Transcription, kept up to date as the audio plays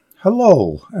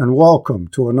Hello, and welcome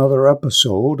to another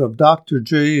episode of Dr.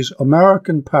 J's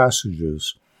American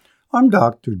Passages. I'm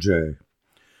Dr. J.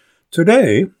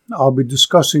 Today, I'll be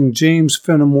discussing James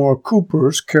Fenimore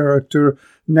Cooper's character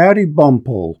Natty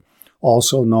Bumppo,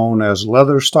 also known as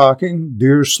Leatherstocking,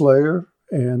 Deerslayer,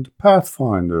 and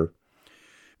Pathfinder.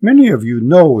 Many of you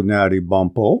know Natty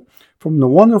Bumppo from the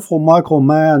wonderful Michael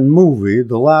Mann movie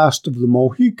The Last of the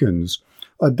Mohicans,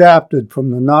 adapted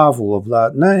from the novel of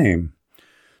that name.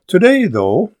 Today,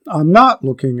 though, I'm not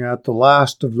looking at The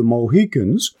Last of the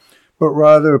Mohicans, but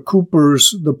rather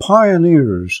Cooper's The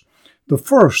Pioneers, the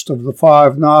first of the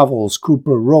 5 novels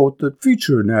Cooper wrote that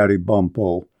feature Natty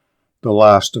Bumppo. The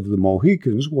Last of the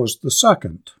Mohicans was the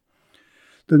second.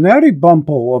 The Natty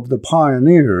Bumppo of The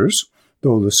Pioneers,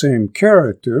 though the same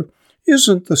character,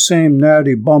 isn't the same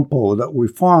Natty Bumppo that we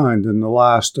find in The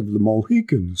Last of the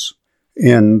Mohicans.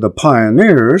 In The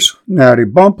Pioneers, Natty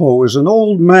Bumppo is an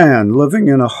old man living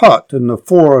in a hut in the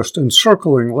forest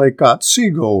encircling Lake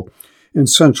Otsego in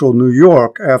central New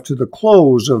York after the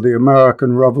close of the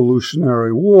American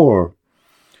Revolutionary War.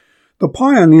 The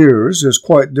Pioneers is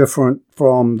quite different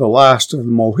from The Last of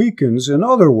the Mohicans in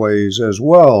other ways as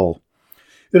well.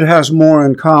 It has more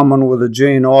in common with a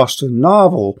Jane Austen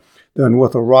novel than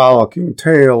with a rollicking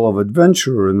tale of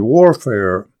adventure and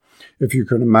warfare. If you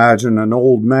can imagine an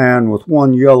old man with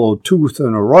one yellow tooth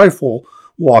and a rifle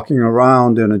walking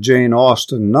around in a Jane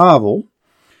Austen novel.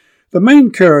 The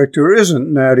main character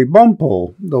isn't Natty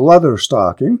Bumppo, the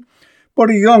Leatherstocking,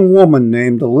 but a young woman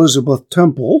named Elizabeth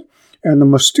Temple and the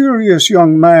mysterious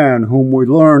young man whom we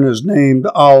learn is named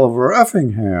Oliver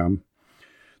Effingham.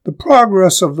 The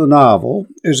progress of the novel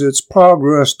is its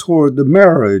progress toward the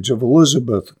marriage of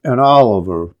Elizabeth and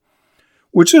Oliver.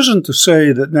 Which isn't to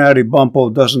say that Natty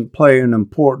Bumppo doesn't play an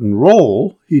important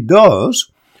role. He does.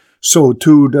 So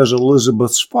too does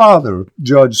Elizabeth's father,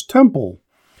 Judge Temple.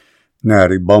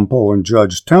 Natty Bumppo and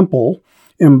Judge Temple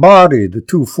embody the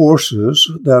two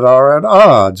forces that are at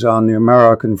odds on the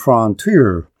American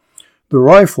frontier, the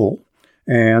rifle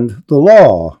and the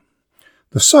law.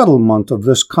 The settlement of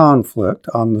this conflict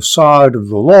on the side of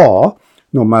the law,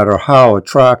 no matter how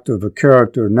attractive a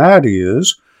character Natty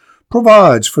is,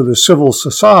 provides for the civil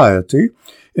society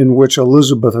in which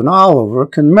Elizabeth and Oliver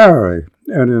can marry,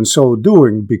 and in so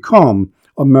doing become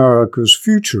America's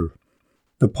future.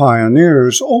 The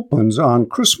Pioneers opens on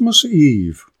Christmas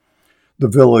Eve. The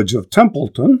village of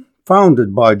Templeton,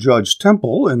 founded by Judge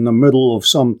Temple in the middle of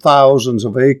some thousands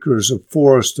of acres of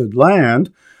forested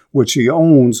land, which he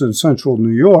owns in central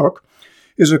New York,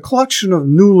 is a collection of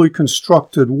newly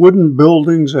constructed wooden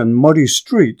buildings and muddy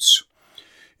streets.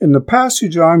 In the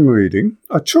passage I'm reading,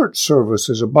 a church service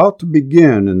is about to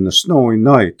begin in the snowy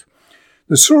night.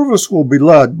 The service will be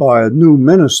led by a new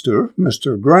minister,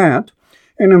 Mr. Grant,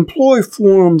 and employ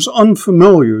forms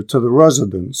unfamiliar to the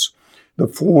residents, the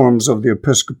forms of the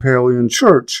Episcopalian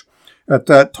Church, at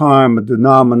that time a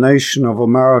denomination of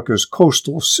America's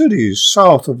coastal cities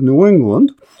south of New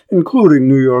England, including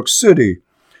New York City.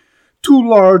 2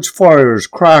 large fires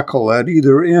crackle at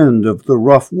either end of the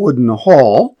rough wooden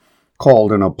hall,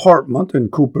 called an apartment in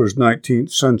Cooper's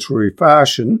 19th century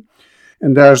fashion,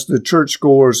 and as the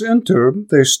churchgoers enter,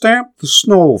 they stamp the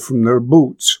snow from their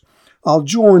boots. I'll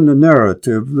join the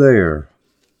narrative there.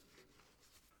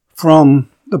 From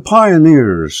The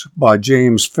Pioneers by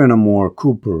James Fenimore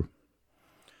Cooper.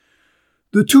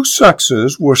 The two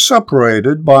sexes were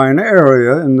separated by an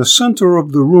area in the center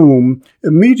of the room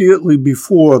immediately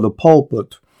before the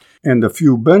pulpit, and a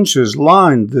few benches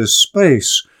lined this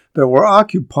space that were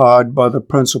occupied by the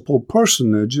principal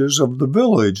personages of the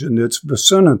village and its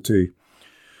vicinity.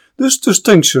 This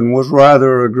distinction was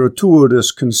rather a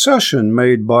gratuitous concession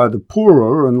made by the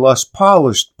poorer and less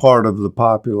polished part of the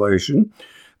population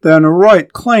than a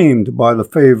right claimed by the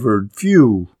favored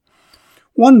few.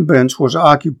 One bench was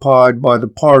occupied by the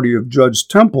party of Judge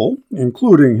Temple,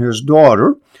 including his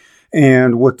daughter,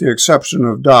 and, with the exception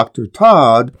of Dr.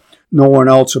 Todd, no one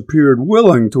else appeared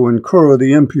willing to incur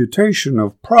the imputation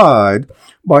of pride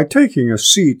by taking a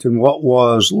seat in what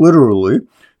was, literally,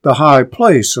 the high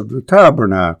place of the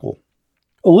tabernacle.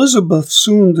 Elizabeth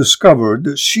soon discovered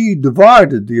that she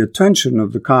divided the attention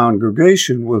of the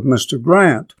congregation with Mr.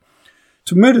 Grant.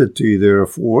 Timidity,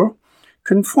 therefore,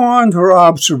 confined her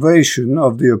observation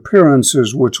of the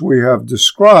appearances which we have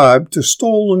described to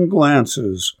stolen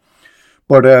glances.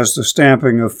 But as the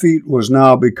stamping of feet was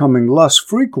now becoming less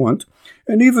frequent,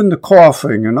 and even the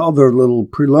coughing and other little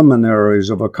preliminaries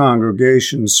of a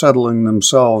congregation settling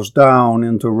themselves down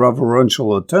into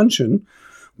reverential attention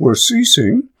were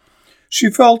ceasing, she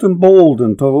felt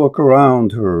emboldened to look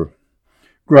around her.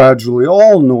 Gradually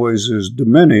all noises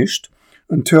diminished,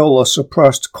 until a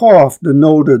suppressed cough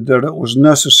denoted that it was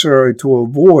necessary to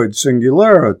avoid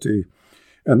singularity,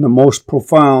 and the most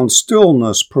profound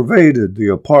stillness pervaded the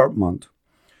apartment.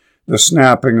 The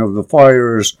snapping of the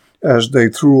fires as they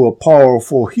threw a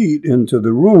powerful heat into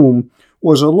the room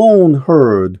was alone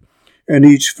heard, and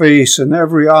each face and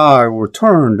every eye were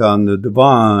turned on the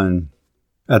divine.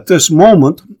 At this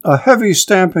moment, a heavy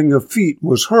stamping of feet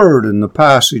was heard in the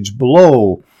passage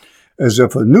below, as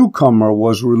if a newcomer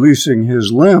was releasing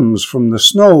his limbs from the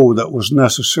snow that was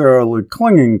necessarily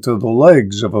clinging to the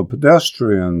legs of a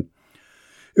pedestrian.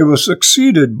 It was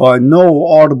succeeded by no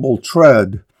audible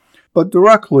tread, but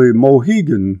directly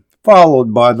Mohegan,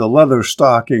 followed by the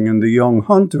Leatherstocking and the young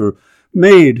hunter,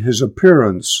 made his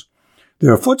appearance.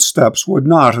 Their footsteps would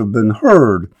not have been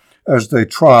heard as they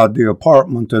trod the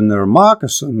apartment in their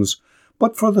moccasins,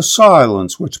 but for the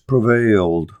silence which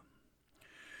prevailed.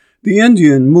 The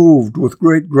Indian moved with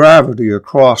great gravity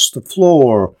across the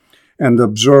floor, and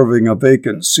observing a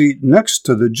vacant seat next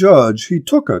to the judge, he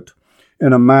took it,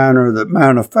 in a manner that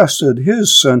manifested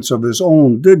his sense of his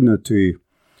own dignity.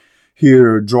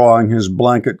 Here, drawing his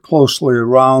blanket closely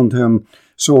around him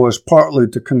so as partly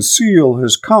to conceal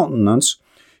his countenance,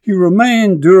 he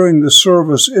remained during the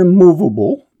service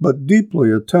immovable, but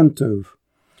deeply attentive.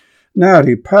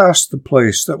 Natty passed the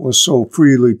place that was so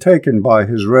freely taken by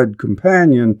his red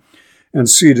companion, and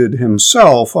seated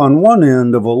himself on one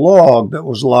end of a log that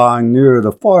was lying near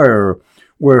the fire,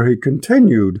 where he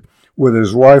continued, with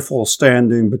his rifle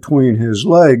standing between his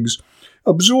legs,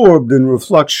 absorbed in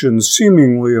reflections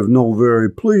seemingly of no very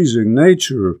pleasing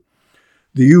nature.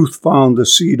 The youth found a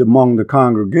seat among the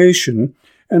congregation,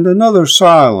 and another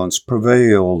silence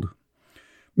prevailed.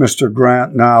 Mr.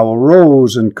 Grant now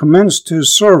arose and commenced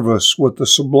his service with the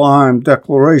sublime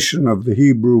declaration of the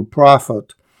Hebrew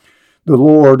prophet, "The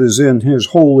Lord is in his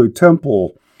holy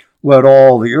temple. Let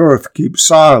all the earth keep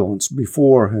silence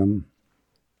before him."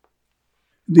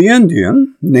 The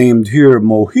Indian, named here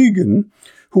Mohegan,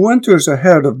 who enters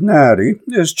ahead of Natty,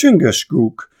 is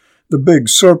Chingachgook, the big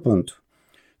serpent,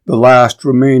 the last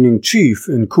remaining chief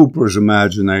in Cooper's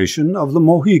imagination of the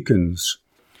Mohicans.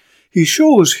 He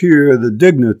shows here the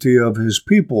dignity of his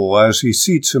people as he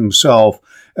seats himself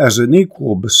as an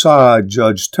equal beside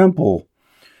Judge Temple.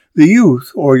 The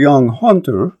youth, or young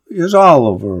hunter, is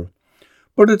Oliver,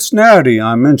 but it's Natty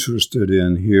I'm interested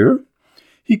in here.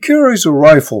 He carries a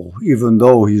rifle, even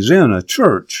though he's in a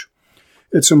church.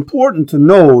 It's important to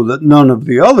know that none of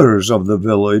the others of the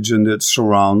village and its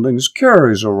surroundings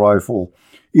carries a rifle,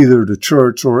 either to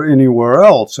church or anywhere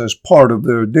else as part of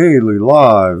their daily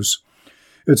lives.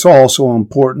 It's also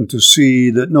important to see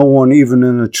that no one even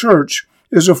in a church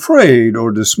is afraid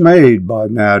or dismayed by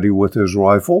Natty with his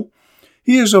rifle.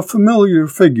 He is a familiar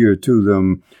figure to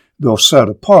them, though set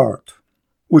apart.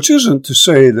 Which isn't to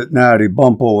say that Natty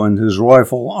Bumppo and his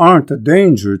rifle aren't a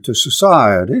danger to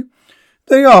society.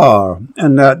 They are,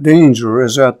 and that danger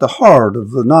is at the heart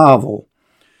of the novel.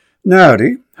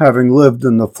 Natty, having lived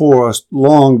in the forest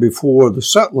long before the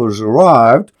settlers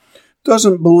arrived,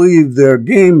 doesn't believe their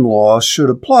game laws should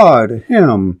apply to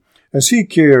him, as he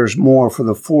cares more for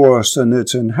the forest and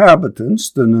its inhabitants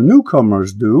than the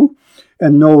newcomers do,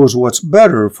 and knows what's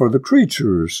better for the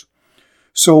creatures.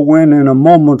 So when in a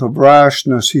moment of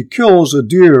rashness he kills a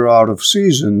deer out of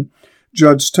season,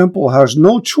 Judge Temple has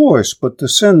no choice but to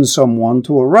send someone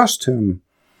to arrest him.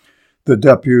 The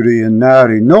deputy and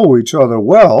Natty know each other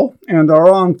well and are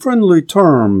on friendly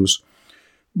terms,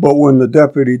 but when the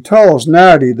deputy tells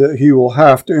Natty that he will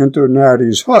have to enter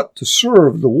Natty's hut to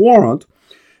serve the warrant,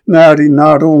 Natty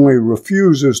not only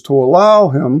refuses to allow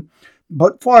him,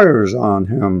 but fires on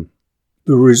him.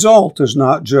 The result is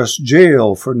not just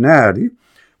jail for Natty,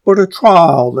 but a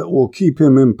trial that will keep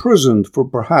him imprisoned for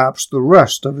perhaps the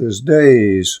rest of his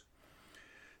days.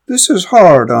 This is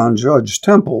hard on Judge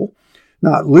Temple,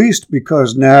 not least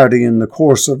because Natty, in the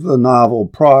course of the novel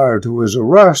prior to his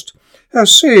arrest,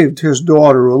 has saved his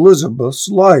daughter Elizabeth's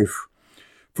life.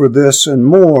 For this and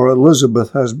more,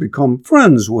 Elizabeth has become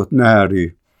friends with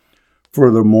Natty.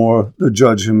 Furthermore, the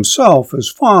judge himself is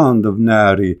fond of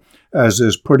Natty, as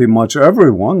is pretty much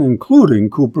everyone, including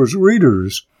Cooper's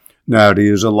readers. Natty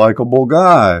is a likable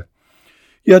guy.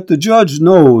 Yet the judge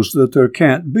knows that there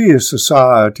can't be a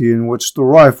society in which the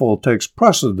rifle takes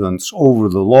precedence over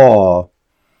the law.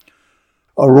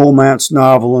 A romance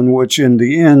novel in which in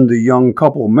the end the young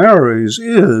couple marries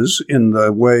is, in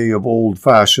the way of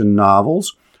old-fashioned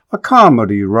novels, a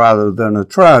comedy rather than a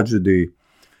tragedy.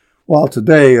 While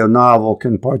today a novel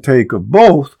can partake of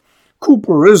both,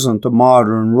 Cooper isn't a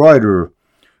modern writer.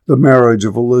 The marriage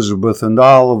of Elizabeth and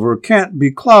Oliver can't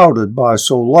be clouded by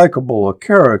so likable a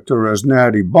character as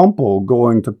Natty Bumppo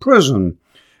going to prison,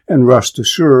 and rest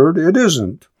assured it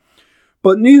isn't.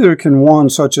 But neither can one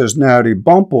such as Natty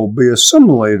Bumppo be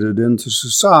assimilated into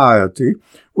society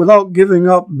without giving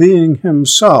up being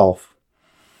himself.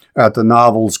 At the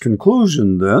novel's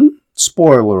conclusion, then,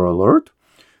 spoiler alert,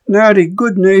 Natty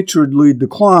good-naturedly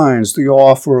declines the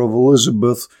offer of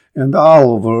Elizabeth and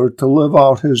Oliver to live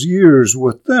out his years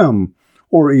with them,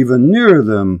 or even near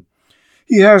them.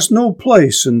 He has no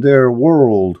place in their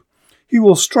world. He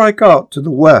will strike out to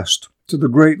the west, to the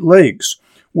Great Lakes,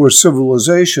 where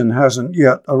civilization hasn't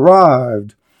yet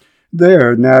arrived.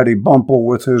 There, Natty Bumppo,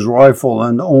 with his rifle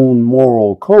and own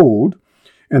moral code,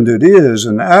 and it is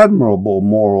an admirable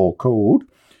moral code,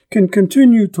 can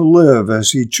continue to live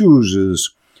as he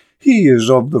chooses. He is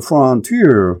of the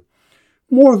frontier.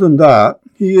 More than that,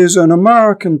 he is an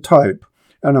American type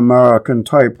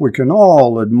we can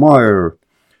all admire.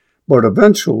 But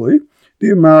eventually, the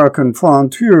American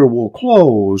frontier will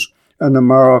close, and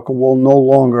America will no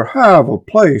longer have a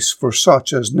place for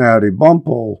such as Natty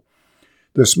Bumppo.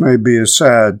 This may be a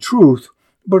sad truth,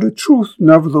 but a truth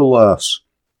nevertheless.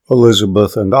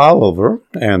 Elizabeth and Oliver,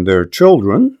 and their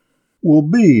children, will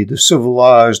be the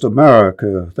civilized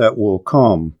America that will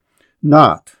come,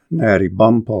 not Natty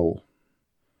Bumppo.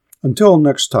 Until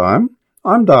next time,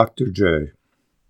 I'm Dr. J.